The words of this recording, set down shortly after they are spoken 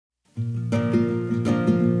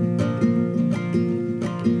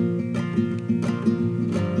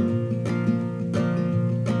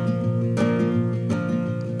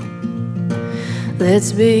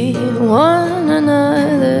Let's be one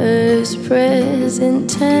another's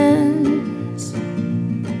present tense.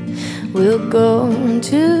 We'll go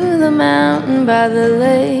to the mountain by the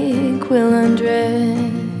lake, we'll undress,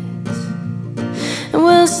 and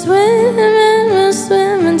we'll swim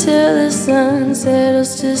until the sun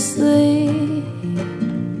settles to sleep.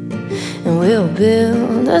 And we'll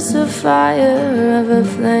build us a fire of a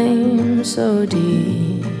flame so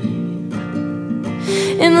deep.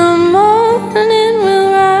 In the morning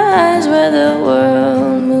we'll rise where the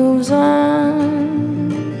world moves on,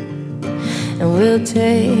 and we'll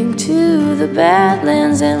take to the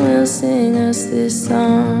Badlands and we'll sing us this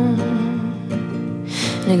song.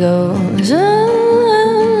 And it goes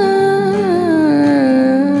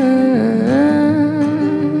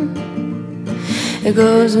it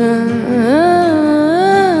goes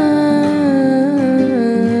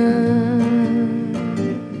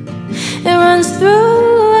it runs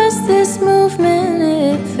through us, this movement,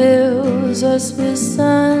 it fills us with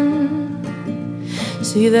sun.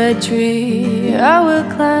 See that tree, I will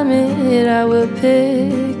climb it, I will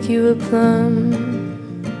pick you a plum.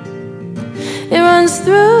 It runs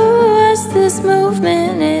through us, this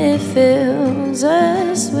movement, it fills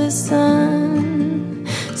us with sun.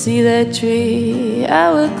 See that tree,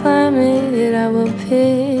 I will climb it, I will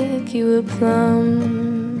pick you a plum.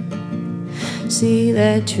 See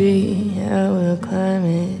that tree, I will climb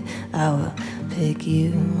it, I will pick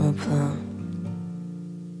you a plum.